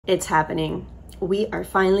It's happening. We are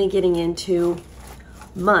finally getting into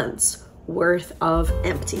months worth of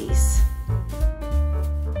empties.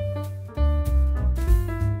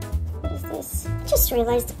 What is this? I just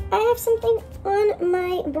realized I have something on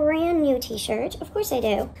my brand new t-shirt. Of course I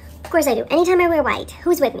do. Of course I do. Anytime I wear white.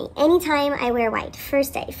 Who's with me? Anytime I wear white.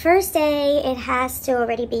 First day. First day, it has to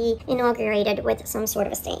already be inaugurated with some sort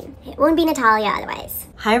of a stain. It won't be Natalia otherwise.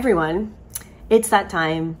 Hi everyone. It's that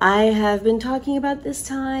time. I have been talking about this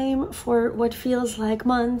time for what feels like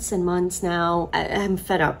months and months now. I'm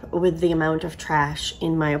fed up with the amount of trash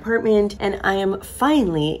in my apartment, and I am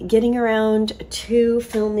finally getting around to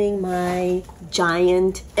filming my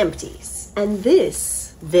giant empties. And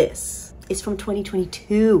this is from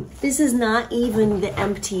 2022. This is not even the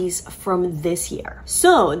empties from this year.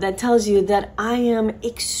 So that tells you that I am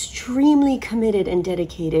extremely committed and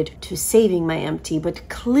dedicated to saving my empty, but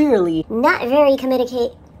clearly not very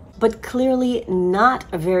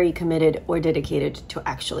committed or dedicated to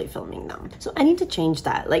actually filming them. So I need to change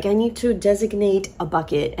that. Like, I need to designate a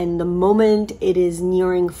bucket, and the moment it is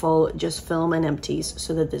nearing full, just film an empties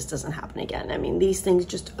so that this doesn't happen again. I mean, these things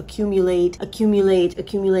just accumulate,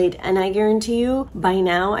 and I guarantee you by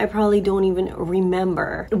now I probably don't even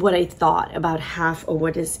remember what I thought about half of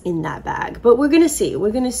what is in that bag. But we're gonna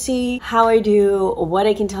see how I do, what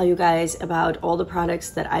I can tell you guys about all the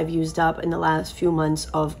products that I've used up in the last few months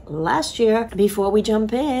of last year. Before we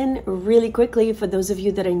jump in, really quickly, for those of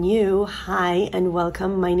you that are new, hi and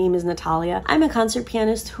welcome. My name is Natalia. I'm a concert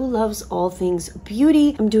pianist who loves all things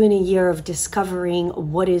beauty. I'm doing a year of discovering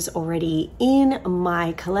what is already in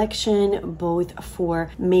my collection, both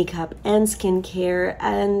for makeup and skincare.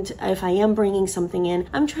 And if I am bringing something in,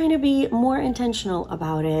 I'm trying to be more intentional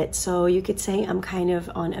about it. So you could say I'm kind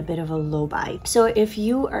of on a bit of a low buy. So if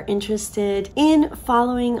you are interested in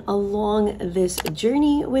following along this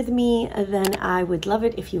journey with me, then I would love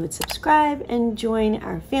it if you would subscribe and join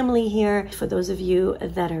our family here. For those of you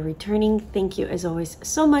that are returning, thank you as always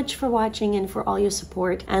so much for watching and for all your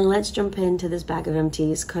support. And let's jump into this bag of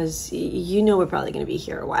empties, because you know we're probably going to be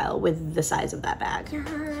here a while with the size of that bag.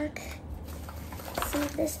 Yuck. So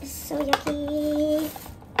this is so yucky.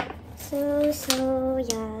 So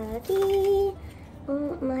yucky.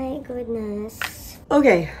 Oh my goodness.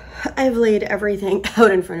 Okay, I've laid everything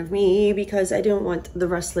out in front of me because I don't want the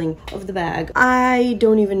rustling of the bag. I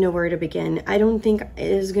don't even know where to begin. I don't think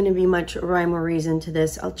there's going to be much rhyme or reason to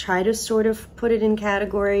this. I'll try to sort of put it in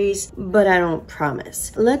categories, but I don't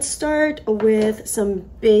promise. Let's start with some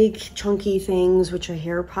big chunky things, which are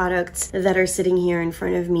hair products that are sitting here in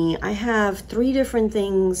front of me. I have three different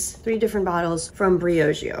bottles from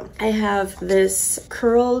Briogeo. I have this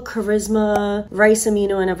Curl Charisma Rice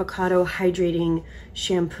Amino and Avocado Hydrating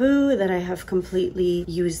Shampoo that I have completely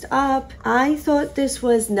used up. I thought this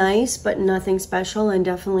was nice, but nothing special, and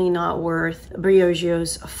definitely not worth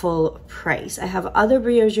Briogeo's full price. I have other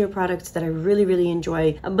Briogeo products that I really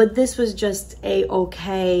enjoy, but this was just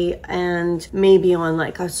okay, and maybe on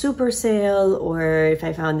like a super sale, or if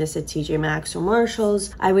I found this at TJ Maxx or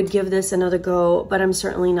Marshall's, I would give this another go, but I'm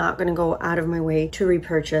certainly not going to go out of my way to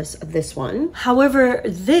repurchase this one. However,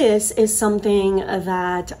 this is something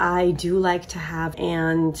that I do like to have,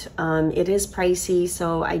 and it is pricey,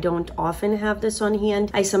 so I don't often have this on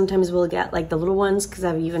hand. I sometimes will get like the little ones because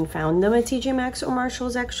I've even found them at TJ Maxx or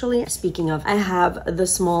Marshall's actually. Speaking of, I have the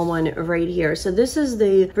small one right here. So this is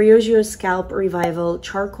the Briogeo Scalp Revival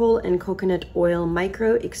Charcoal and Coconut Oil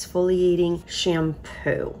Micro Exfoliating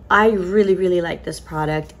Shampoo. I really like this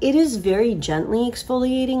product. It is very gently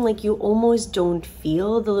exfoliating, like you almost don't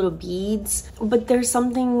feel the little beads, but there's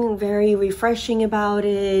something very refreshing about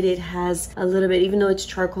it. It has a little bit, even though it's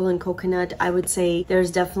charcoal and coconut, I would say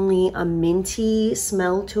there's definitely a minty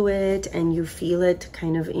smell to it, and you feel it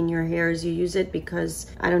kind of in your hair as you use it, because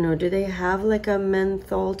I don't know, do they have like a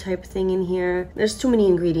menthol type thing in here? There's too many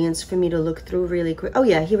ingredients for me to look through really quick. Oh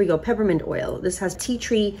yeah, here we go, peppermint oil. This has tea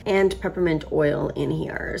tree and peppermint oil in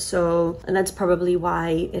here, so and that's probably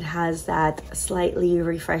why it has that slightly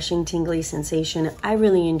refreshing tingly sensation. I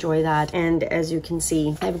really enjoy that, and as you can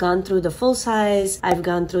see, I've gone through the full size, I've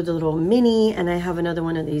gone through the little mini, and I have another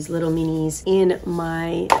one of these little minis in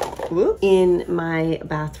my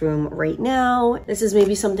bathroom right now. This is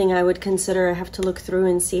maybe something I would consider. I have to look through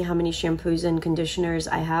and see how many shampoos and conditioners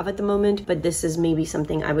I have at the moment, but this is maybe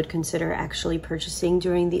something I would consider actually purchasing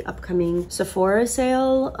during the upcoming Sephora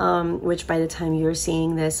sale, which by the time you're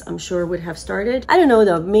seeing this, I'm sure would have started. I don't know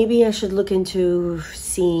though, maybe I should look into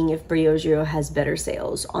seeing if Briogeo has better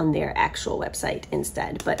sales on their actual website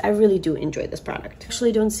instead, but I really do enjoy this product.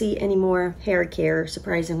 Actually don't see any more hair care,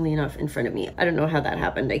 surprisingly enough, in front of me. I don't know how that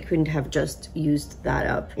happened. I couldn't couldn't have just used that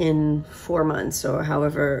up in 4 months or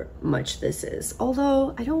however much this is.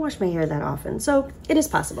 Although I don't wash my hair that often, so it is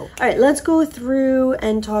possible. All right, let's go through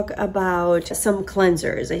and talk about some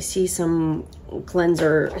cleansers. I see some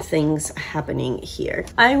cleanser things happening here.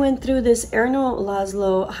 I went through this Erno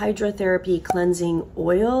Laszlo Hydrotherapy Cleansing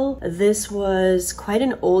Oil. This was quite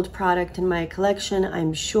an old product in my collection.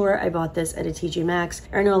 I'm sure I bought this at a TJ Maxx.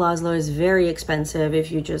 Erno Laszlo is very expensive if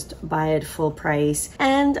you just buy it full price.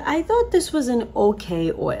 And I thought this was an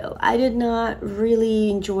okay oil. I did not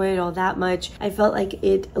really enjoy it all that much. I felt like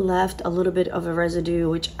it left a little bit of a residue,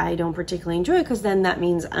 which I don't particularly enjoy, because then that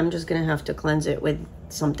means I'm just gonna have to cleanse it with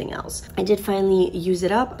something else. I did finally use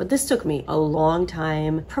it up, but this took me a long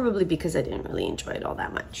time, probably because I didn't really enjoy it all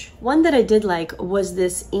that much. One that I did like was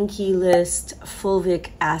this Inky List Fulvic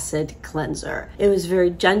Acid Cleanser. It was very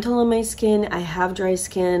gentle on my skin. I have dry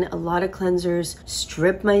skin. A lot of cleansers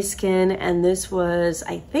strip my skin, and this was,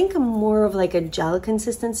 I think, more of like a gel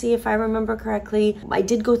consistency, if I remember correctly. I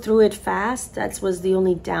did go through it fast. That was the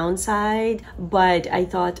only downside, but I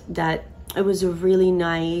thought that it was a really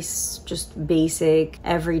nice, just basic,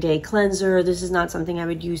 everyday cleanser. This is not something I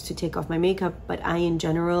would use to take off my makeup, but I, in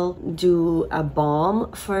general, do a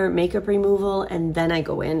balm for makeup removal, and then I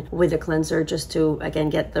go in with a cleanser just to, again,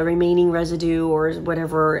 get the remaining residue or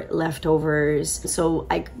whatever leftovers. So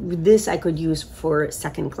this I could use for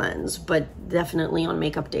second cleanse, but definitely on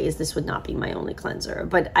makeup days, this would not be my only cleanser.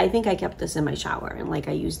 But I think I kept this in my shower, and like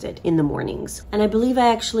I used it in the mornings. And I believe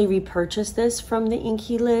I actually repurchased this from the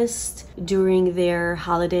Inky List during their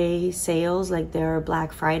holiday sales, like their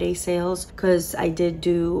Black Friday sales, because I did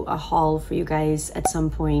do a haul for you guys at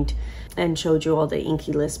some point and showed you all the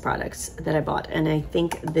Inky List products that I bought. And I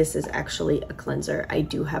think this is actually a cleanser I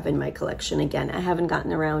do have in my collection. Again, I haven't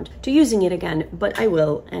gotten around to using it again, but I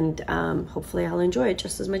will, and hopefully I'll enjoy it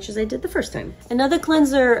just as much as I did the first time. Another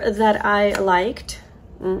cleanser that I liked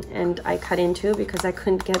and I cut into because I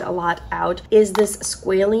couldn't get a lot out is this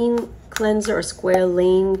squalene cleanser or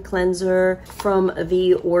squalane cleanser from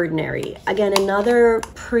The Ordinary. Again, another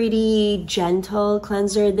pretty gentle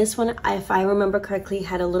cleanser. This one, if I remember correctly,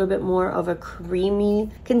 had a little bit more of a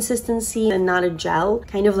creamy consistency and not a gel,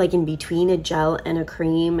 kind of like in between a gel and a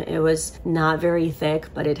cream. It was not very thick,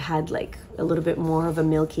 but it had like a little bit more of a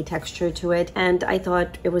milky texture to it, and I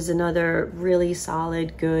thought it was another really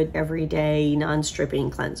solid, good, everyday, non-stripping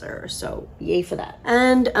cleanser, so yay for that.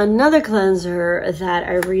 And another cleanser that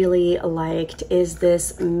I really liked is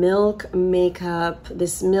this Milk Makeup,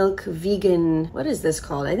 this Milk Vegan, what is this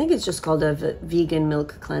called? I think it's just called a vegan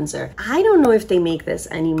milk cleanser. I don't know if they make this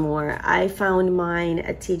anymore. I found mine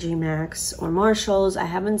at TJ Maxx or Marshall's. I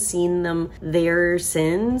haven't seen them there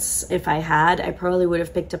since. If I had, I probably would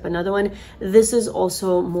have picked up another one. This is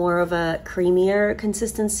also more of a creamier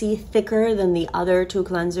consistency, thicker than the other two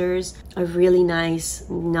cleansers. A really nice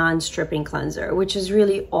non-stripping cleanser, which is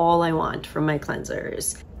really all I want from my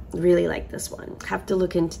cleansers. Really like this one. Have to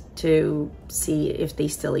look into see if they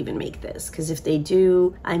still even make this, because if they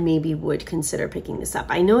do, I maybe would consider picking this up.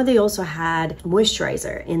 I know they also had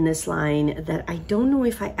moisturizer in this line that I don't know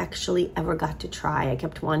if I actually ever got to try. I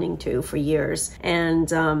kept wanting to for years and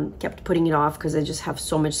kept putting it off because I just have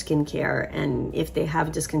so much skincare, and if they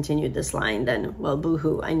have discontinued this line, then well,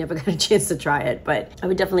 boohoo, I never got a chance to try it, but I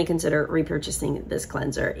would definitely consider repurchasing this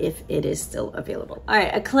cleanser if it is still available. All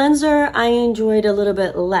right, a cleanser I enjoyed a little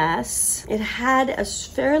bit less. It had a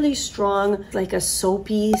fairly strong, like a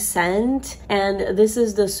soapy scent, and this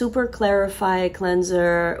is the Super Clarify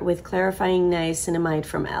Cleanser with Clarifying Niacinamide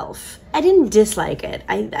from e.l.f. I didn't dislike it.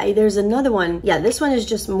 There's another one. Yeah, this one is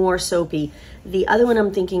just more soapy. The other one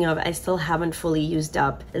I'm thinking of, I still haven't fully used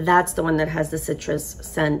up. That's the one that has the citrus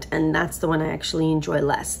scent, and that's the one I actually enjoy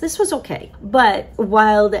less. This was okay. But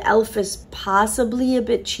while the e.l.f. is possibly a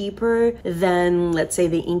bit cheaper than, let's say,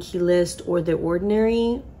 the Inky List or The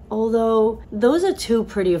Ordinary, although those are two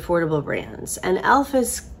pretty affordable brands, and e.l.f.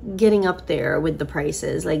 is getting up there with the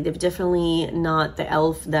prices. Like, they're definitely not the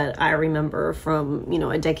e.l.f. that I remember from, you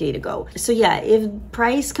know, a decade ago. So yeah, if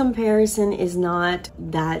price comparison is not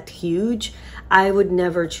that huge, I would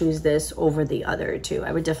never choose this over the other two.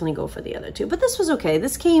 I would definitely go for the other two, but this was okay.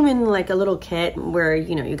 This came in like a little kit where,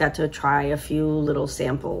 you know, you got to try a few little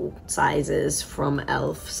sample sizes from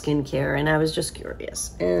e.l.f. skincare, and I was just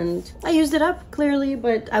curious. And I used it up, clearly,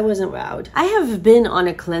 but I wasn't wowed. I have been on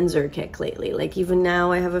a cleanser kick lately. Like, even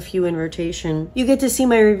now I have have a few in rotation. You get to see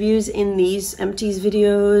my reviews in these empties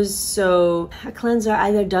videos, so a cleanser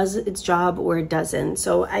either does its job or it doesn't.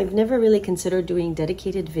 So I've never really considered doing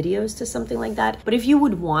dedicated videos to something like that. But if you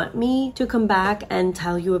would want me to come back and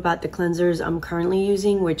tell you about the cleansers I'm currently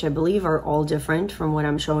using, which I believe are all different from what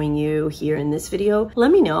I'm showing you here in this video,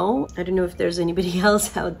 let me know. I don't know if there's anybody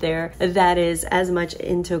else out there that is as much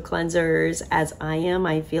into cleansers as I am.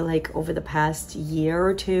 I feel like over the past year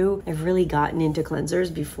or two, I've really gotten into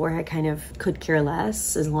cleansers. Before, I kind of could care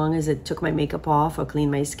less. As long as it took my makeup off or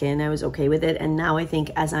cleaned my skin, I was okay with it. And now I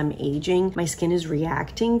think as I'm aging, my skin is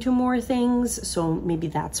reacting to more things. So maybe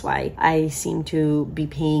that's why I seem to be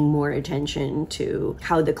paying more attention to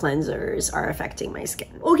how the cleansers are affecting my skin.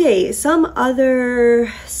 Okay, some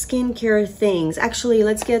other skincare things. Actually,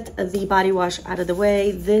 let's get the body wash out of the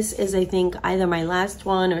way. This is, I think, either my last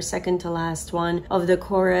one or second to last one of the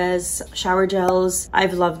Korres shower gels.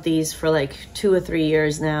 I've loved these for like 2 or 3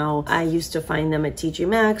 years now. I used to find them at TJ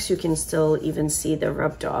Maxx. You can still even see the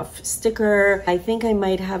rubbed off sticker. I think I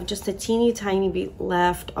might have just a teeny tiny bit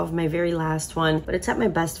left of my very last one, but it's at my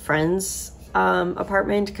best friend's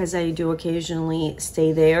apartment because I do occasionally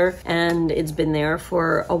stay there, and it's been there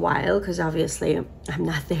for a while because obviously I'm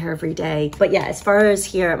not there every day. But yeah, as far as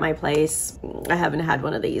here at my place, I haven't had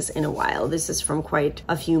one of these in a while. This is from quite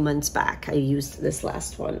a few months back. I used this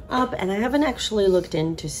last one up, and I haven't actually looked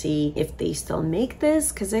in to see if they still make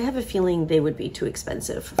this because I have a feeling they would be too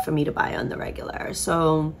expensive for me to buy on the regular.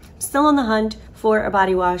 So still on the hunt for a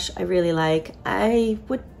body wash I really like. I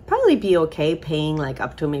would probably be okay paying like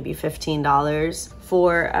up to maybe $15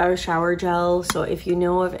 for a shower gel. So if you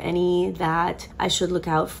know of any that I should look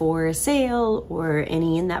out for a sale or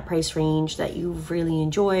any in that price range that you've really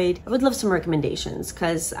enjoyed, I would love some recommendations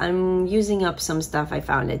because I'm using up some stuff I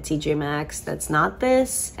found at TJ Maxx that's not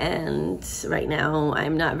this, and right now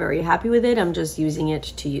I'm not very happy with it. I'm just using it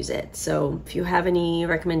to use it. So if you have any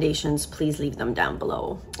recommendations, please leave them down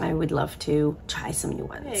below. I would love to try some new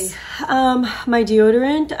ones. Okay. My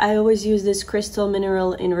deodorant, I always use this crystal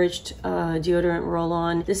mineral enriched deodorant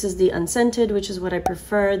roll-on. This is the unscented, which is what I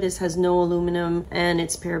prefer. This has no aluminum and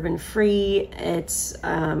it's paraben free. It's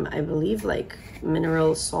I believe like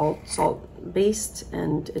mineral salt based,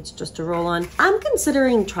 and it's just a roll-on. I'm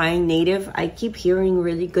considering trying Native. I keep hearing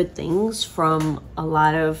really good things from a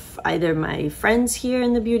lot of either my friends here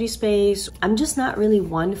in the beauty space. I'm just not really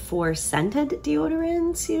one for scented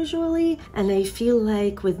deodorants usually, and I feel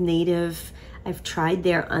like with Native, I've tried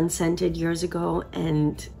their unscented years ago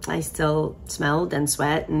and I still smelled and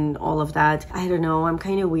sweat and all of that. I don't know, I'm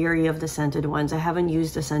kind of weary of the scented ones. I haven't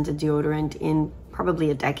used a scented deodorant in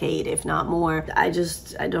probably a decade, if not more. I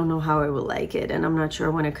don't know how I will like it, and I'm not sure I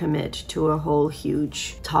want to commit to a whole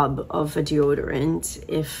huge tub of a deodorant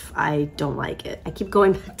if I don't like it. I keep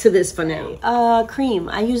going back to this for now. Cream.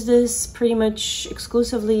 I use this pretty much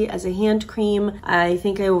exclusively as a hand cream. I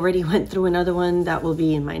think I already went through another one that will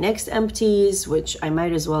be in my next empties, which I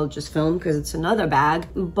might as well just film because it's another bag.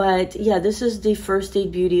 But yeah, this is the First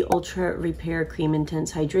Aid Beauty Ultra Repair Cream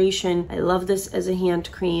Intense Hydration. I love this as a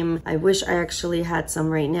hand cream. I wish I actually had some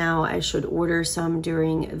right now. I should order some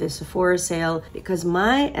during the Sephora sale because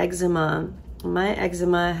my eczema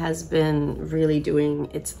has been really doing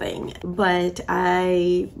its thing, but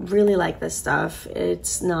I really like this stuff.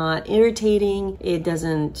 It's not irritating. It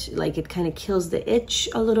doesn't, like, it kind of kills the itch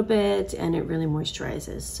a little bit, and it really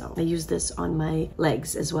moisturizes. So I use this on my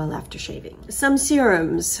legs as well after shaving. Some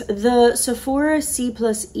serums. The Sephora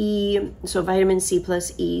C+E, so vitamin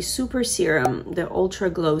C+E super serum, the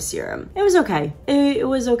Ultra Glow Serum. It was okay. It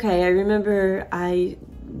was okay. I remember I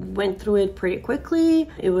went through it pretty quickly.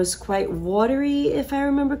 It was quite watery if I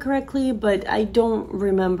remember correctly, but I don't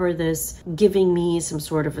remember this giving me some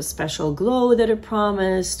sort of a special glow that it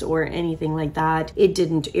promised or anything like that. It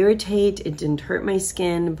didn't irritate, it didn't hurt my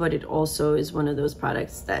skin, but it also is one of those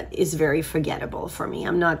products that is very forgettable for me.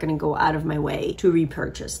 I'm not going to go out of my way to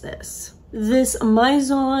repurchase this. This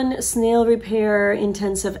Maison Snail Repair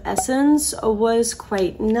Intensive Essence was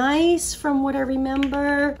quite nice from what I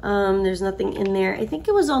remember. There's nothing in there. I think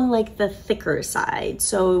it was on like the thicker side.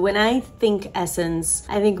 So when I think essence,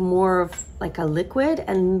 I think more of like a liquid,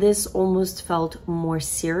 and this almost felt more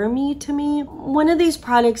serum-y to me. One of these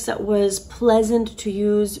products that was pleasant to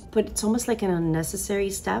use, but it's almost like an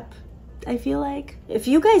unnecessary step, I feel like. If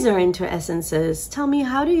you guys are into essences, tell me,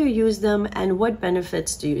 how do you use them and what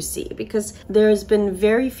benefits do you see? Because there's been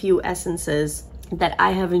very few essences that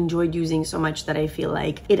I have enjoyed using so much that I feel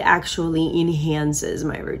like it actually enhances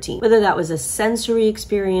my routine. Whether that was a sensory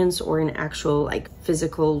experience or an actual like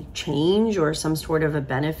physical change or some sort of a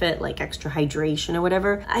benefit like extra hydration or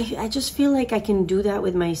whatever, I just feel like I can do that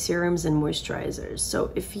with my serums and moisturizers.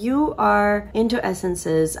 So if you are into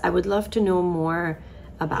essences, I would love to know more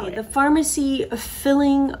about it. The Pharmacy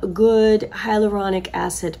Filling Good Hyaluronic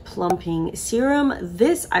Acid Plumping Serum.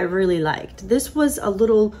 This I really liked. This was a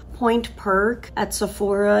little point perk at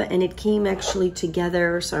Sephora, and it came actually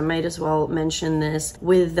together, so I might as well mention this,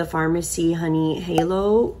 with the Pharmacy Honey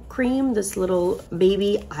Halo cream, this little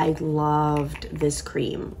baby. I loved this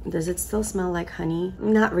cream. Does it still smell like honey?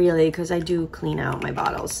 Not really, because I do clean out my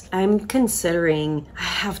bottles. I'm considering, I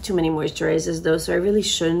have too many moisturizers though, so I really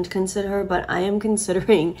shouldn't consider, but I am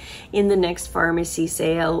considering in the next pharmacy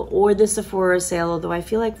sale or the Sephora sale, although I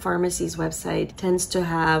feel like Pharmacy's website tends to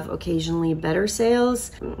have occasionally better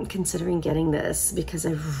sales, I'm considering getting this because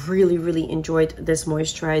I really enjoyed this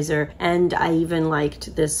moisturizer, and I even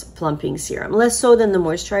liked this plumping serum. Less so than the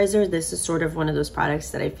moisturizer. This is sort of one of those products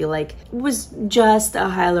that I feel like was just a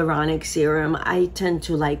hyaluronic serum. I tend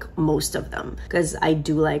to like most of them because I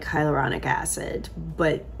do like hyaluronic acid,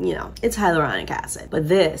 but you know, it's hyaluronic acid. But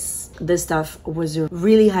this stuff was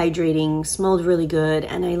really hydrating, smelled really good,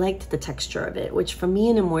 and I liked the texture of it, which for me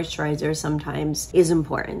in a moisturizer sometimes is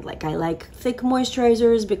important. Like I like thick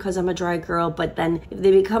moisturizers because I'm a dry girl, but then if they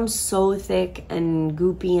become so thick and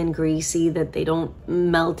goopy and greasy that they don't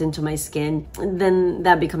melt into my skin, then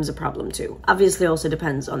that becomes a problem too. Obviously also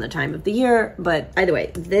depends on the time of the year, but either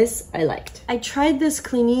way, this I liked. I tried this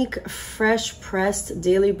Clinique Fresh Pressed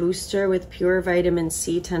Daily Booster with pure vitamin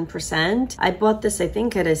C 10%. I bought this I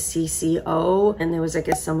think at a CCO, and there was I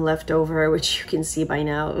guess some leftover, which you can see by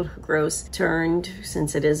now, gross, turned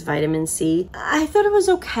since it is vitamin C. I thought it was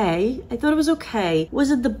okay. Was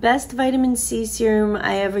it the best vitamin C serum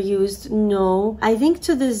I ever used? No. I think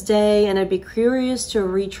to this day, and I'd be curious to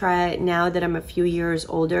retry it now that I'm a few years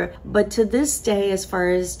older, but to this day, as far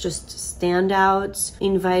as just standouts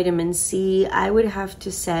in vitamin C, I would have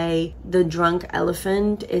to say the Drunk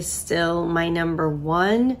Elephant is still my number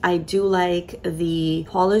one. I do like the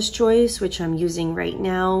Paula's Choice, which I'm using right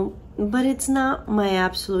now, but it's not my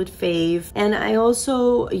absolute fave. And I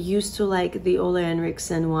also used to like the Ole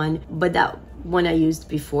Henriksen one, but that one I used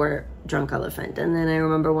before Drunk Elephant, and then I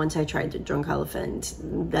remember once I tried the Drunk Elephant,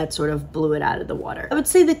 that sort of blew it out of the water. I would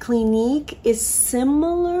say the Clinique is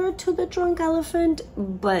similar to the Drunk Elephant,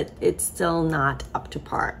 but it's still not up to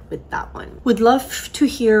par with that one. Would love to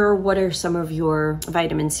hear what are some of your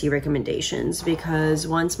vitamin C recommendations, because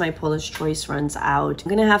once my Paula's Choice runs out, I'm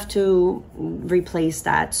gonna have to replace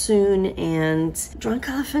that soon, and Drunk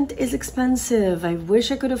Elephant is expensive. I wish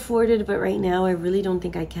I could afford it, but right now I really don't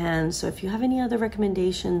think I can. So if you have any other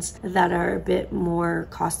recommendations that are a bit more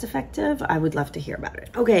cost effective, I would love to hear about it.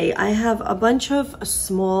 Okay, I have a bunch of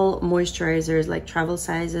small moisturizers, like travel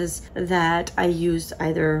sizes, that I used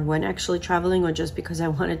either when actually traveling or just because I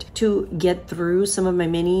wanted to get through some of my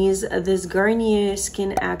minis. This Garnier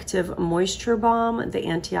Skin Active Moisture Balm, the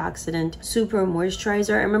antioxidant super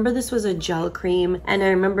moisturizer. I remember this was a gel cream, and I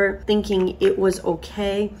remember thinking it was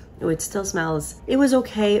okay. Oh, it still smells. It was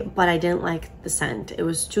okay, but I didn't like the scent. It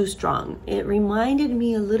was too strong. It reminded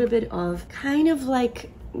me a little bit of kind of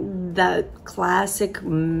like the classic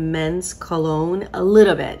men's cologne, a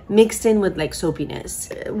little bit mixed in with like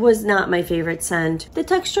soapiness. It was not my favorite scent. The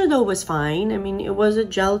texture though was fine. I mean, it was a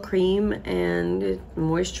gel cream and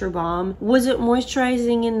moisture balm. Was it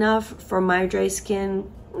moisturizing enough for my dry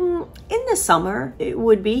skin? In the summer, it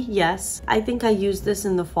would be, yes. I think I used this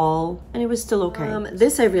in the fall, and it was still okay.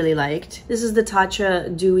 This I really liked. This is the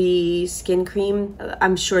Tatcha Dewy Skin Cream.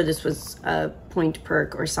 I'm sure this was a point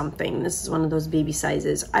perk or something. This is one of those baby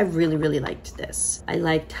sizes. I really liked this. I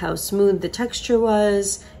liked how smooth the texture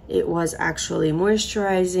was. It was actually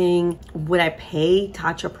moisturizing. Would I pay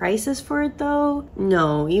Tatcha prices for it though?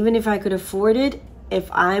 No, even if I could afford it, if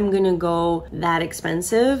I'm gonna go that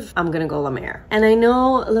expensive, I'm gonna go La Mer. And I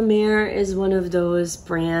know La Mer is one of those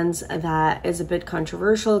brands that is a bit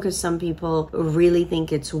controversial because some people really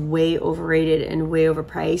think it's way overrated and way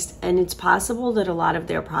overpriced. And it's possible that a lot of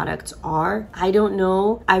their products are. I don't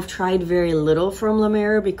know. I've tried very little from La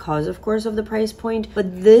Mer because, of course, of the price point.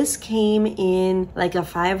 But this came in like a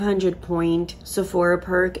 500 point Sephora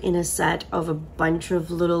perk in a set of a bunch of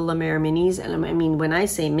little La Mer minis. And I mean, when I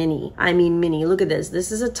say mini, I mean mini. Look at this.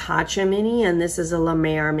 This is a Tatcha mini and this is a La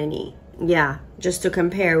Mer mini. Yeah, just to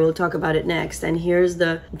compare, we'll talk about it next. And here's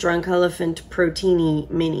the Drunk Elephant Proteini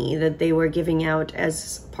mini that they were giving out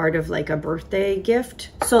as part of like a birthday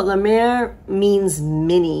gift. So La Mer means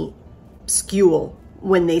mini skewel.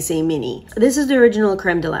 when they say mini. This is the original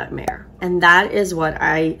creme de la mer, and that is what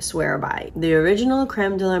I swear by. The original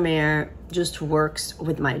creme de la mer just works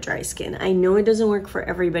with my dry skin. I know it doesn't work for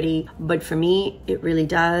everybody, but for me, it really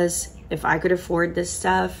does. If I could afford this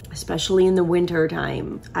stuff, especially in the winter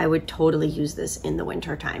time, I would totally use this in the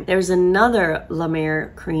winter time. There's another La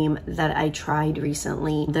Mer cream that I tried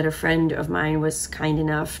recently that a friend of mine was kind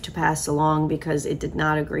enough to pass along because it did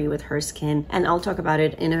not agree with her skin. And I'll talk about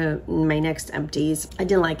it in my next empties. I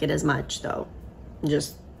didn't like it as much though,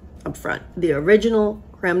 just up front. The original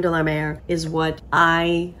creme de la mer is what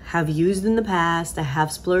I have used in the past. I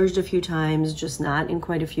have splurged a few times, just not in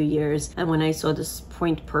quite a few years. And when I saw this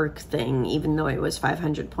point perk thing, even though it was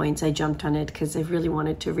 500 points, I jumped on it because I really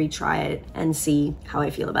wanted to retry it and see how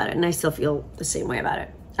I feel about it. And I still feel the same way about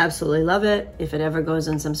it. Absolutely love it. If it ever goes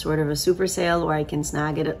on some sort of a super sale or I can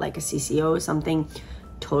snag it at like a CCO or something,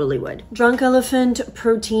 totally would. Drunk Elephant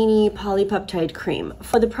Proteiny Polypeptide Cream.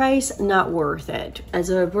 For the price, not worth it.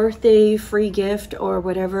 As a birthday free gift or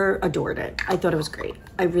whatever, adored it. I thought it was great.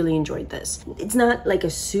 I really enjoyed this. It's not like a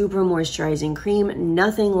super moisturizing cream,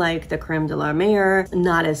 nothing like the creme de la mer,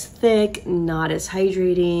 not as thick, not as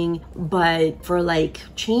hydrating, but for like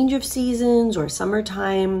change of seasons or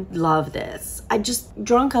summertime, love this.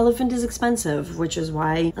 Drunk Elephant is expensive, which is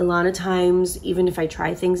why a lot of times, even if I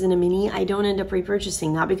try things in a mini, I don't end up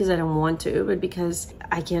repurchasing, not because I don't want to, but because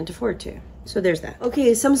I can't afford to. So there's that.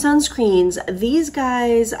 Okay, some sunscreens. These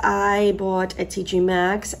guys I bought at TJ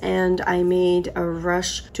Maxx and I made a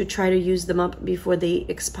rush to try to use them up before they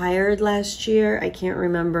expired last year. I can't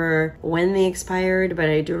remember when they expired, but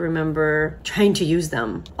I do remember trying to use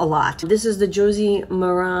them a lot. This is the Josie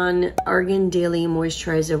Maran Argan Daily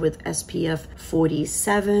Moisturizer with SPF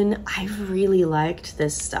 47. I really liked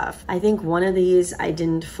this stuff. I think one of these I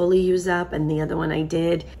didn't fully use up and the other one I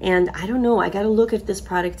did. And I don't know, I gotta look if this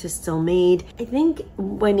product is still made. I think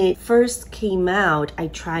when it first came out, I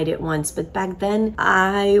tried it once, but back then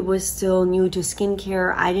I was still new to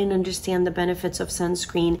skincare. I didn't understand the benefits of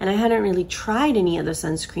sunscreen and I hadn't really tried any other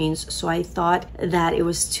sunscreens. So I thought that it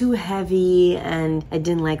was too heavy and I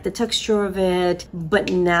didn't like the texture of it. But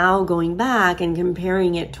now going back and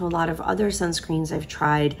comparing it to a lot of other sunscreens I've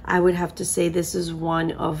tried, I would have to say this is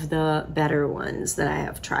one of the better ones that I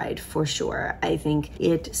have tried for sure. I think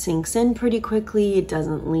it sinks in pretty quickly. It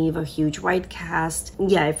doesn't leave a huge white cast.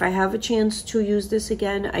 Yeah, if I have a chance to use this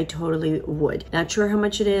again, I totally would. Not sure how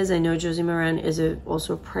much it is. I know Josie Maran is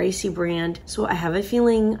also a pricey brand, so I have a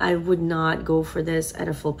feeling I would not go for this at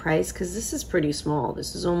a full price because this is pretty small.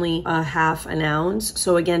 This is only a half an ounce.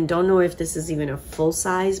 So again, don't know if this is even a full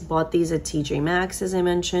size. Bought these at TJ Maxx, as I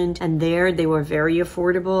mentioned, and there they were very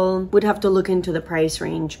affordable. Would have to look into the price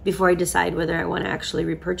range before I decide whether I want to actually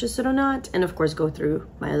repurchase it or not, and of course go through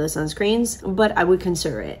my other sunscreens, but I would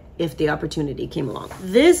consider it if the opportunity came along.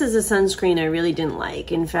 This is a sunscreen I really didn't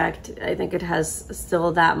like. In fact, I think it has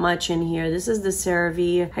still that much in here. This is the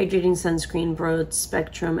CeraVe Hydrating Sunscreen Broad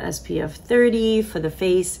Spectrum SPF 30 for the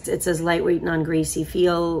face. It says lightweight, non-greasy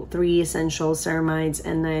feel, 3 essential ceramides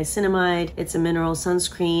and niacinamide. It's a mineral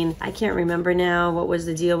sunscreen. I can't remember now what was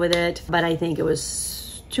the deal with it, but I think it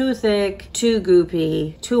was too thick, too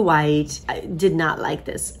goopy, too white. I did not like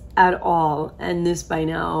this at all, and this by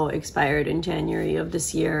now expired in January of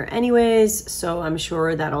this year anyways, so I'm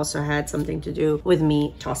sure that also had something to do with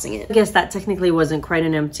me tossing it. I guess that technically wasn't quite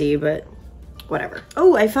an empty, but whatever.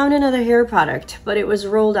 Oh, I found another hair product, but it was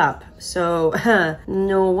rolled up. So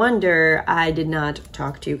no wonder I did not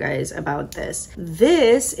talk to you guys about this.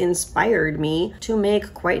 This inspired me to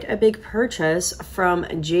make quite a big purchase from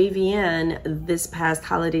JVN this past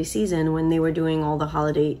holiday season when they were doing all the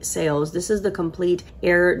holiday sales. This is the Complete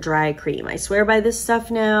Air Dry Cream. I swear by this stuff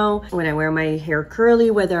now. When I wear my hair curly,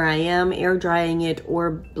 whether I am air drying it or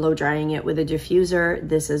blow drying it with a diffuser,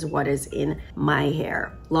 this is what is in my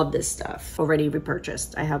hair. Love this stuff. Already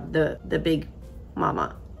repurchased. I have the big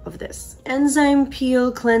mama of this. Enzyme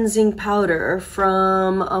Peel Cleansing Powder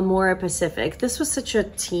from Amore Pacific. This was such a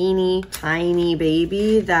teeny tiny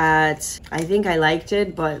baby that I think I liked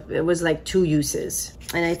it, but it was like 2 uses.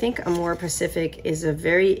 And I think Amore Pacific is a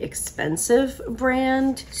very expensive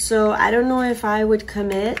brand, so I don't know if I would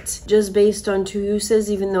commit just based on 2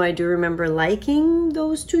 uses, even though I do remember liking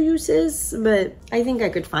those 2 uses, but I think I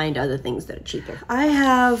could find other things that are cheaper. I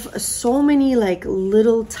have so many like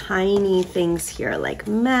little tiny things here, like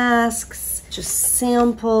masks, just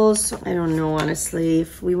samples. I don't know, honestly,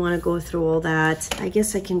 if we want to go through all that. I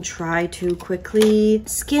guess I can try to quickly.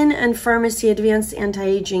 Skin and Pharmacy Advanced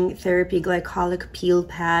Anti-Aging Therapy Glycolic Peel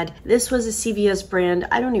Pad. This was a CVS brand.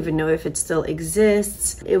 I don't even know if it still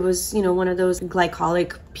exists. It was, you know, one of those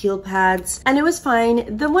glycolic peel pads, and it was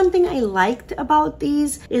fine. The one thing I liked about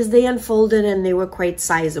these is they unfolded and they were quite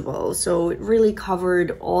sizable, so it really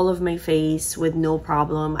covered all of my face with no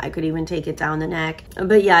problem. I could even take it down the neck.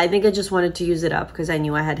 But yeah, I think I just wanted to use it up because I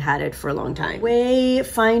knew I had had it for a long time. Way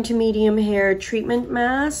fine to medium hair treatment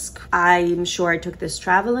mask. I'm sure I took this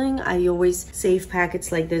traveling. I always save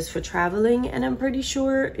packets like this for traveling, and I'm pretty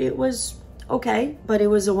sure it was okay, but it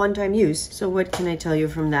was a one-time use. So what can I tell you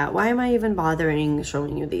from that? Why am I even bothering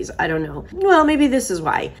showing you these? I don't know. Well, maybe this is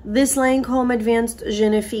why. This Lancome Advanced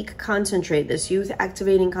Genifique Concentrate, this Youth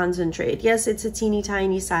Activating Concentrate. Yes, it's a teeny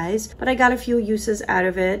tiny size, but I got a few uses out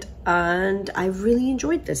of it and I really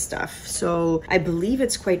enjoyed this stuff. So I believe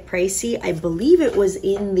it's quite pricey. I believe it was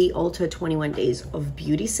in the Ulta 21 Days of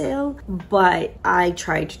Beauty sale, but I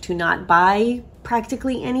tried to not buy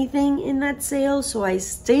practically anything in that sale, so I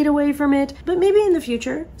stayed away from it, but maybe in the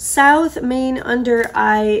future. South Main Under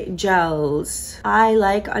Eye Gels. I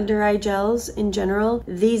like under eye gels in general.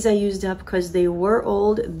 These I used up because they were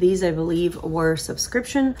old. These I believe were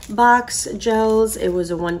subscription box gels. It was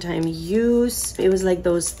a one-time use. It was like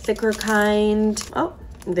those thicker kind. Oh,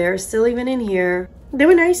 they're still even in here. They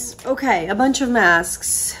were nice. Okay, a bunch of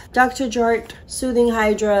masks. Dr. Jart, Soothing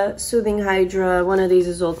Hydra, Soothing Hydra. One of these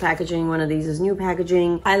is old packaging, one of these is new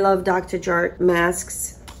packaging. I love Dr. Jart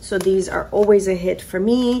masks, so these are always a hit for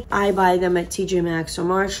me. I buy them at TJ Maxx or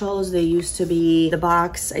Marshalls. They used to be, the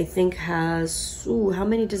box I think has, how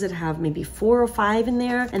many does it have? Maybe 4 or 5 in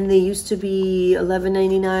there. And they used to be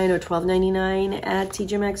 $11.99 or $12.99 at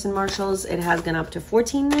TJ Maxx and Marshalls. It has gone up to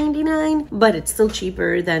 $14.99, but it's still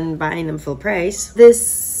cheaper than buying them full price.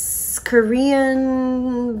 This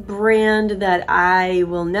Korean brand that I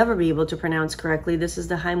will never be able to pronounce correctly. This is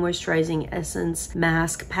the High Moisturizing Essence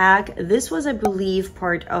Mask Pack. This was, I believe,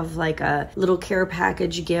 part of like a little care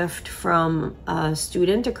package gift from a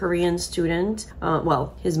student, a Korean student.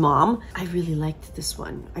 Well, his mom. I really liked this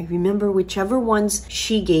one. I remember whichever ones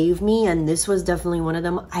she gave me, and this was definitely one of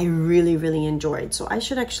them, I really, really enjoyed. So I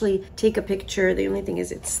should actually take a picture. The only thing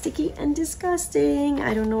is it's sticky and disgusting.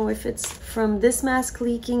 I don't know if it's from this mask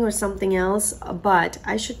leaking or something else, but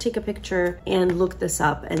I should take a picture and look this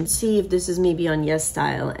up and see if this is maybe on Yes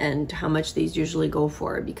Style and how much these usually go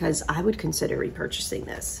for, because I would consider repurchasing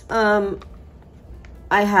this.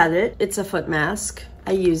 I had it. It's a foot mask.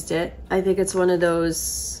 I used it. I think it's one of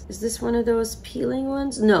those, is this one of those peeling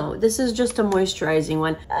ones? No, this is just a moisturizing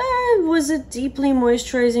one. Was it deeply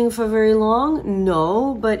moisturizing for very long?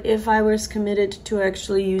 No, but if I was committed to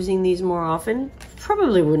actually using these more often,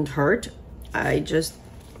 probably wouldn't hurt. I just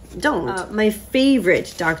don't. My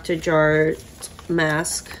favorite Dr. Jart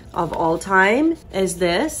mask of all time is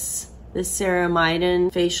this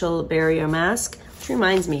Ceramidin Facial Barrier Mask. Which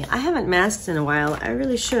reminds me, I haven't masked in a while. I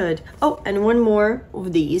really should. Oh, and one more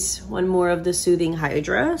of these. One more of the Soothing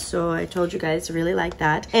Hydra. So I told you guys I really like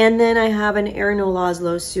that. And then I have an Erno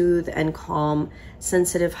Laszlo Soothe and Calm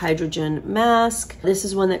Sensitive Hydrogen Mask. This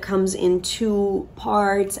is one that comes in 2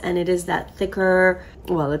 parts, and it is that thicker,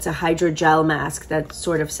 well, it's a hydrogel mask that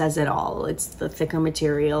sort of says it all. It's the thicker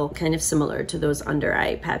material, kind of similar to those under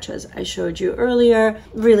eye patches I showed you earlier.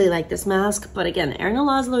 Really like this mask, but again, Erno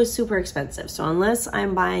Laszlo is super expensive. So unless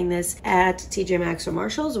I'm buying this at TJ Maxx or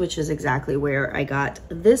Marshalls, which is exactly where I got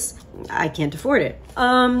this, I can't afford it.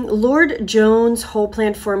 Lord Jones Whole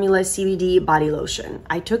Plant Formula CBD Body Lotion.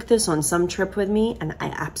 I took this on some trip with me, and I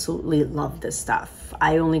absolutely love this stuff.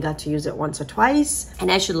 I only got to use it once or twice,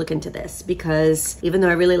 and I should look into this because even though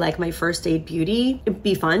I really like my First Aid Beauty, it'd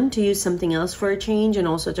be fun to use something else for a change and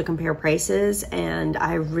also to compare prices, and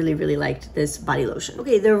I really, really liked this body lotion.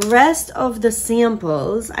 Okay, the rest of the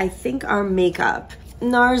samples I think are makeup.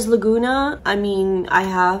 NARS Laguna, I mean, I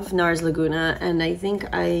have NARS Laguna, and I think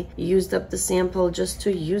I used up the sample just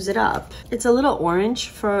to use it up. It's a little orange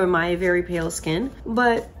for my very pale skin,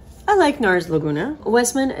 but I like NARS Laguna.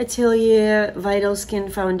 Westman Atelier Vital Skin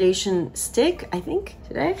Foundation Stick, I think.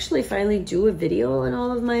 Did I actually finally do a video on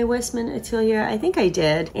all of my Westman Atelier? I think I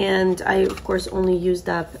did. And I, of course, only used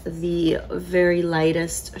up the very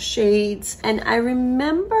lightest shades. And I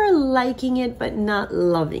remember liking it, but not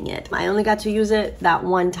loving it. I only got to use it that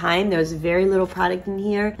one time. There's very little product in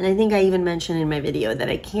here. And I think I even mentioned in my video that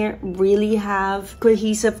I can't really have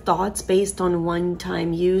cohesive thoughts based on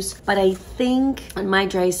one-time use. But I think on my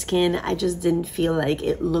dry skin, I just didn't feel like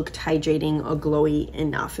it looked hydrating or glowy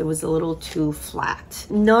enough. It was a little too flat.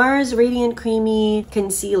 NARS Radiant Creamy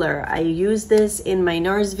Concealer. I used this in my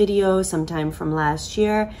NARS video sometime from last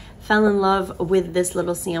year. Fell in love with this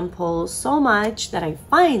little sample so much that I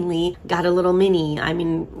finally got a little mini. I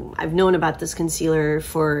mean, I've known about this concealer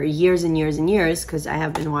for years and years and years because I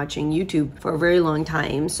have been watching YouTube for a very long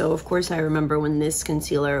time. So of course I remember when this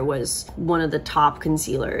concealer was one of the top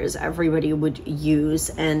concealers everybody would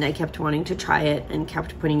use, and I kept wanting to try it and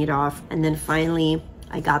kept putting it off. And then finally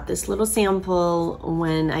I got this little sample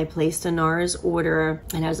when I placed a NARS order,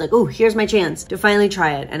 and I was like, oh, here's my chance to finally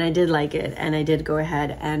try it. And I did like it, and I did go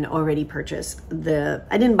ahead and already purchase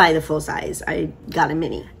I didn't buy the full size, I got a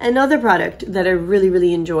mini. Another product that I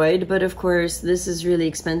really enjoyed, but of course this is really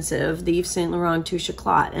expensive, the Yves Saint Laurent Touche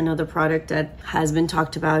Éclat, another product that has been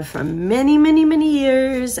talked about for many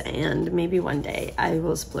years, and maybe one day I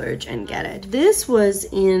will splurge and get it. This was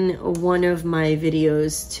in one of my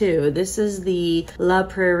videos too. This is the La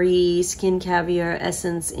Prairie Skin Caviar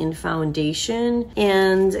Essence in Foundation,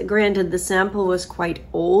 and granted the sample was quite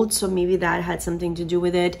old, so maybe that had something to do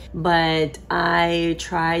with it, but I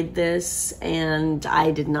tried this and I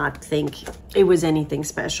did not think it was anything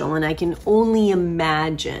special, and I can only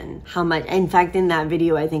imagine how much. In fact, in that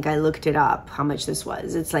video I think I looked it up how much this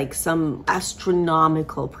was. It's like some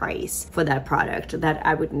astronomical price for that product that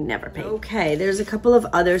I would never pay. Okay, there's a couple of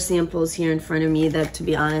other samples here in front of me that, to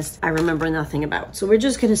be honest, I remember nothing about, so we're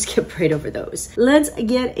just gonna skip right over those. Let's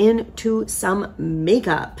get into some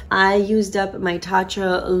makeup. I used up my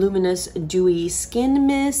Tatcha Luminous Dewy Skin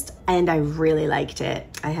Mist, and I really liked it,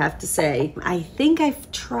 I have to say. I think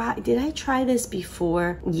did I try this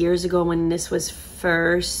before? Years ago when this was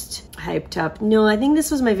first hyped up. No, I think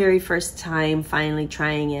this was my very first time finally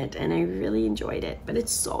trying it, and I really enjoyed it, but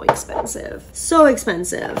it's so expensive. So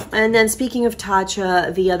expensive. And then speaking of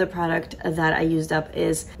Tatcha, the other product that I used up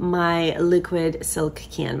is my liquid silk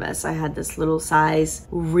canvas. I had this little size,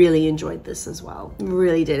 really enjoyed this as well.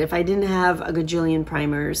 Really did. If I didn't have a gajillion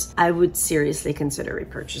primers, I would seriously consider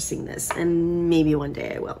repurchasing this, and maybe one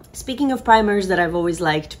day I will. Speaking of primers that I've always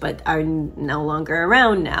liked but are no longer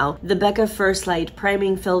around now, the Becca First Light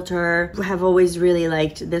priming filter. I have always really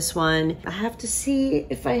liked this one. I have to see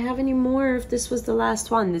if I have any more, if this was the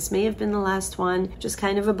last one. This may have been the last one. Just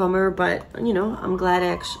kind of a bummer, but you know, I'm glad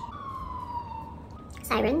actually.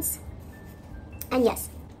 Sirens. And yes,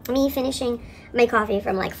 me finishing my coffee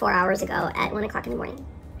from like 4 hours ago at 1 o'clock in the morning.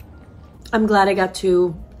 I'm glad I got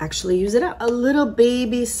to actually use it up. A little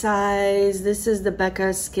baby size. This is the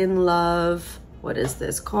Becca Skin Love. What is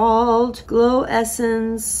this called? Glow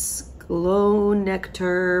Essence Glow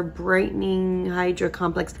Nectar Brightening Hydra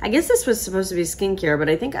Complex. I guess this was supposed to be skincare, but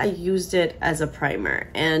I think I used it as a primer,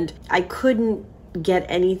 and I couldn't get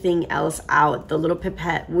anything else out. The little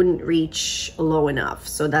pipette wouldn't reach low enough,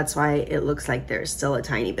 so that's why it looks like there's still a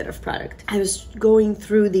tiny bit of product. I was going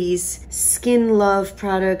through these Skin Love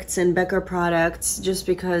products and Becca products just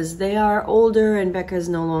because they are older and Becca's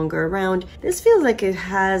no longer around. This feels like it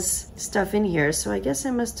has stuff in here, so I guess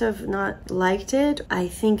I must have not liked it. I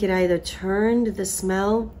think it either turned the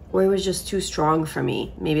smell or it was just too strong for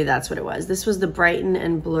me. Maybe that's what it was. This was the Brighten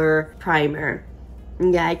and Blur Primer.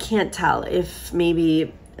 Yeah, I can't tell if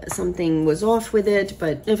maybe something was off with it,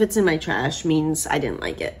 but if it's in my trash means I didn't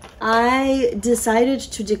like it. I decided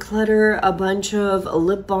to declutter a bunch of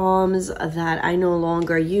lip balms that I no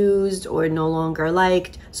longer used or no longer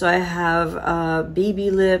liked. So I have Baby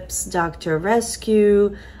Lips Dr.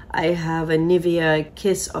 Rescue, I have a Nivea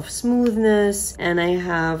Kiss of Smoothness, and I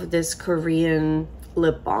have this Korean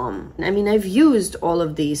lip balm. I mean, I've used all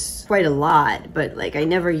of these quite a lot, but like I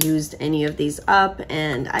never used any of these up,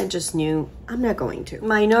 and I just knew I'm not going to.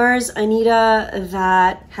 My NARS Anita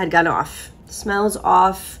that had gone off. Smells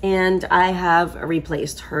off, and I have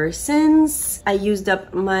replaced her since. I used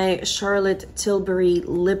up my Charlotte Tilbury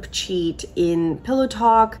Lip Cheat in Pillow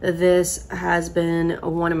Talk. This has been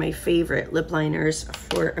one of my favorite lip liners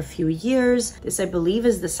for a few years. This, I believe,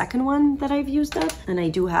 is the second one that I've used up, and I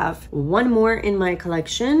do have one more in my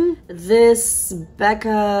collection. This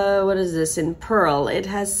Becca, what is this, in Pearl. It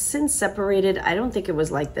has since separated. I don't think it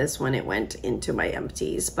was like this when it went into my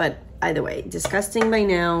empties, but either way, disgusting by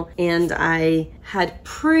now, and I had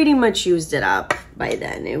pretty much used it up by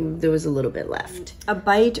then. There was a little bit left. A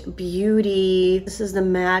Bite Beauty. This is the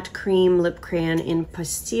Matte Cream Lip Crayon in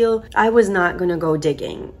Pastille. I was not gonna go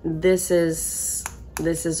digging. This is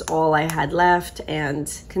all I had left,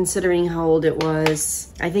 and considering how old it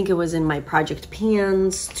was, I think it was in my project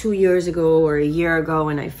pans 2 years ago or a year ago,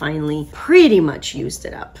 and I finally pretty much used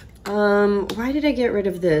it up. Why did I get rid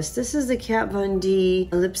of this? This is the Kat Von D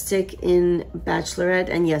lipstick in Bachelorette,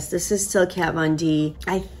 and yes, this is still Kat Von D.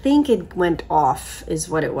 I think it went off is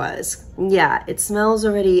what it was. Yeah, it smells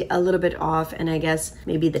already a little bit off, and I guess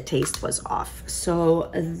maybe the taste was off.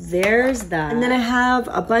 So there's that. And then I have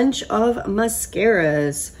a bunch of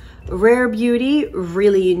mascaras. Rare Beauty,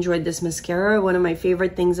 really enjoyed this mascara. One of my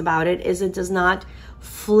favorite things about it is it does not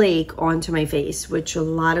flake onto my face, which a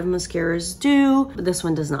lot of mascaras do, but this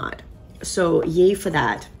one does not. So yay for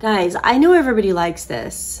that. Guys, I know everybody likes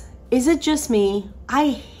this. Is it just me? I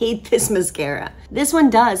hate this mascara. This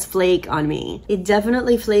one does flake on me. It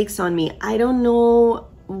definitely flakes on me. I don't know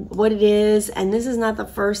what it is, and this is not the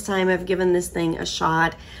first time I've given this thing a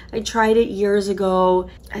shot. I tried it years ago.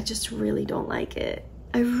 I just really don't like it.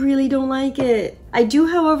 I really don't like it. I do,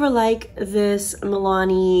 however, like this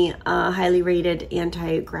Melon highly rated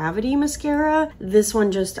anti-gravity mascara. This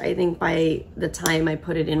one just, I think by the time I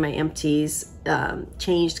put it in my empties,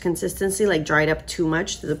 changed consistency, like dried up too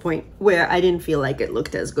much to the point where I didn't feel like it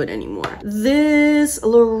looked as good anymore. This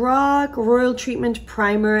LORAC Royal Treatment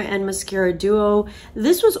Primer and Mascara Duo.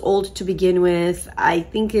 This was old to begin with. I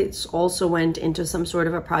think it's also went into some sort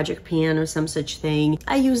of a project pan or some such thing.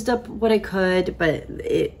 I used up what I could, but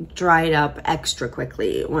it dried up extra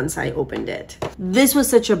quickly once I opened it. This was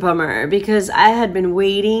such a bummer because I had been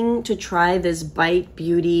waiting to try this Bite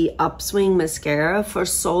Beauty Upswing mascara for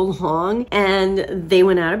so long, and they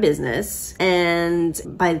went out of business. And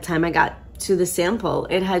by the time I got to the sample,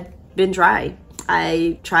 it had been dry.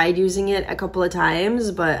 I tried using it a couple of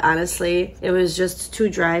times, but honestly, it was just too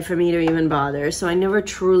dry for me to even bother. So I never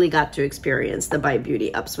truly got to experience the Bite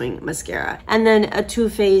Beauty Upswing mascara. And then a Too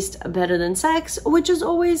Faced Better Than Sex, which is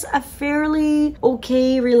always a fairly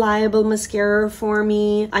okay, reliable mascara for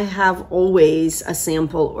me. I have always a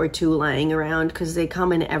sample or two lying around because they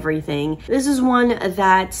come in everything. This is one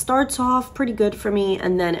that starts off pretty good for me,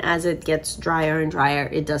 and then as it gets drier and drier,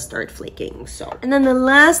 it does start flaking. So, and then the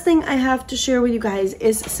last thing I have to share with you guys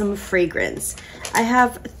is some fragrance. I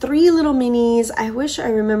have 3 little minis. I wish I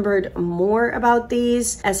remembered more about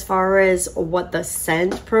these as far as what the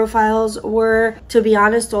scent profiles were. To be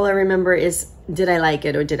honest, all I remember is did I like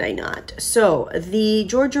it or did I not? So the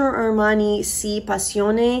Giorgio Armani Si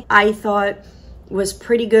Passione, I thought was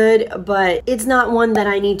pretty good, but it's not one that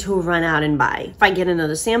I need to run out and buy. If I get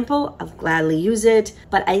another sample, I'll gladly use it.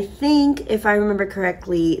 But I think if I remember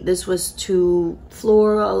correctly, this was too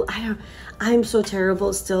floral. I'm so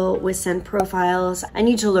terrible still with scent profiles. I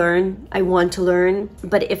need to learn. I want to learn.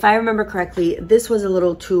 But if I remember correctly, this was a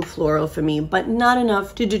little too floral for me, but not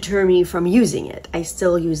enough to deter me from using it. I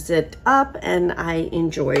still used it up and I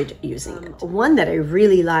enjoyed using it. One that I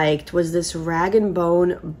really liked was this Rag &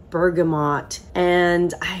 Bone Bergamot.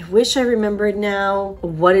 And I wish I remembered now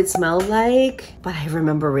what it smelled like, but I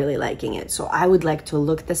remember really liking it. So I would like to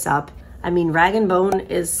look this up. I mean, Rag & Bone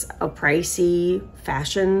is a pricey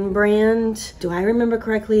fashion brand. Do I remember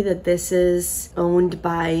correctly that this is owned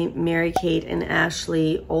by Mary-Kate and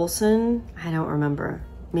Ashley Olsen? I don't remember.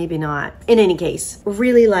 Maybe not. In any case,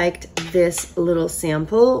 really liked this little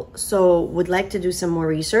sample, so would like to do some more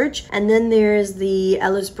research. And then there's the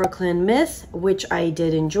Ellis Brooklyn Myth, which I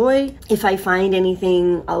did enjoy. If I find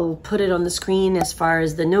anything, I'll put it on the screen as far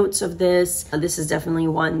as the notes of this. This is definitely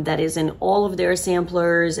one that is in all of their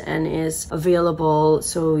samplers and is available,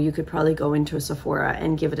 so you could probably go into a Sephora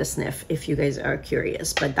and give it a sniff if you guys are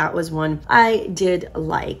curious. But that was one I did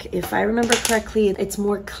like. If I remember correctly, it's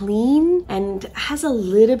more clean and has a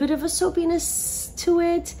little bit of a soapiness to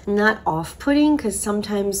it. Not off-putting, because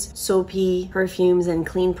sometimes soapy perfumes and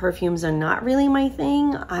clean perfumes are not really my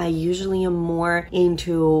thing. I usually am more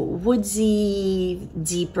into woodsy,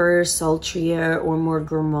 deeper, sultrier, or more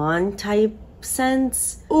gourmand type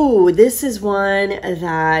scents. Ooh, this is one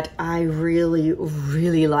that I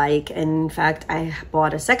really like. And in fact, I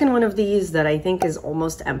bought a second one of these that I think is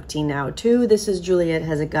almost empty now too. This is Juliet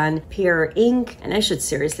Has a Gun Pear Ink, and I should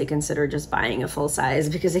seriously consider just buying a full size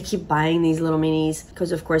because I keep buying these little minis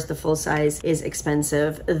because of course the full size is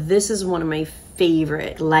expensive. This is one of my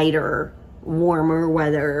favorite lighter, warmer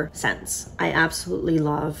weather scents. I absolutely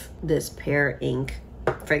love this Pear Ink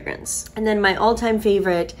fragrance. And then my all-time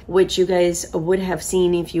favorite, which you guys would have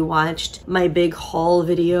seen if you watched my big haul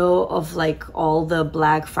video of like all the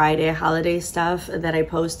Black Friday holiday stuff that I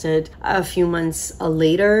posted a few months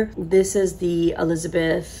later. This is the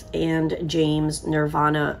Elizabeth and James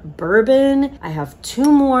Nirvana Bourbon. I have 2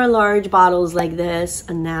 more large bottles like this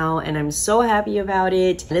now, and I'm so happy about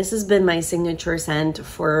it. This has been my signature scent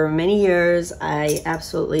for many years. I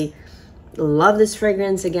absolutely Love this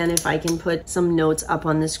fragrance. Again, if I can put some notes up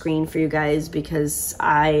on the screen for you guys, because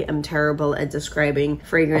I am terrible at describing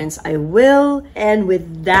fragrance, I will. And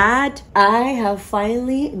with that, I have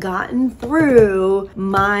finally gotten through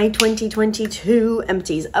my 2022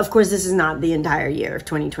 empties. Of course, this is not the entire year of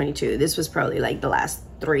 2022. This was probably like the last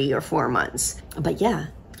 3 or 4 months. But yeah.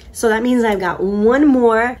 So that means I've got one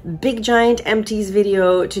more big giant empties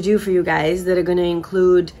video to do for you guys that are going to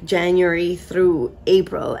include January through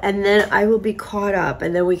April. And then I will be caught up,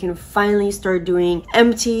 and then we can finally start doing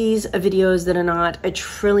empties videos that are not a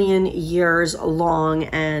trillion years long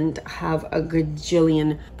and have a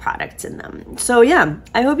gajillion products in them. So yeah,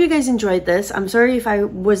 I hope you guys enjoyed this. I'm sorry if I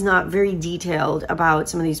was not very detailed about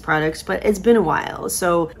some of these products, but it's been a while.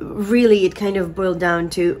 So really it kind of boiled down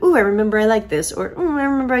to, oh, I remember I like this, or oh, I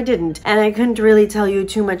remember I didn't. And I couldn't really tell you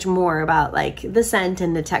too much more about like the scent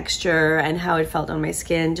and the texture and how it felt on my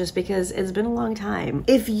skin, just because it's been a long time.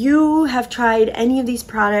 If you have tried any of these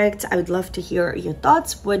products, I would love to hear your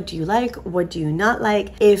thoughts. What do you like? What do you not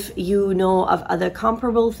like? If you know of other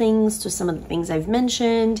comparable things to some of the things I've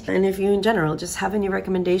mentioned, and if you in general just have any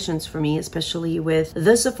recommendations for me, especially with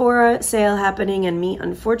the Sephora sale happening and me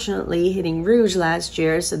unfortunately hitting Rouge last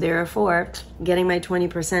year, so therefore getting my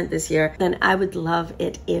 20% this year, then I would love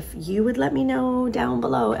it if you would let me know down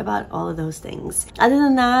below about all of those things. Other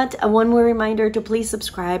than that, one more reminder to please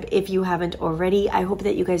subscribe if you haven't already. I hope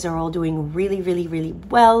that you guys are all doing really, really, really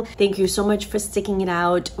well. Thank you so much for sticking it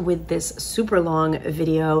out with this super long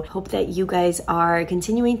video. Hope that you guys are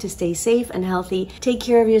continuing to stay safe and healthy. Take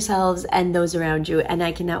care of yourselves and those around you, and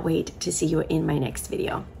I cannot wait to see you in my next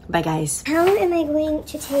video. Bye guys. How am I going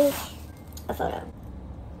to take a photo?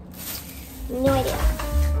 No idea.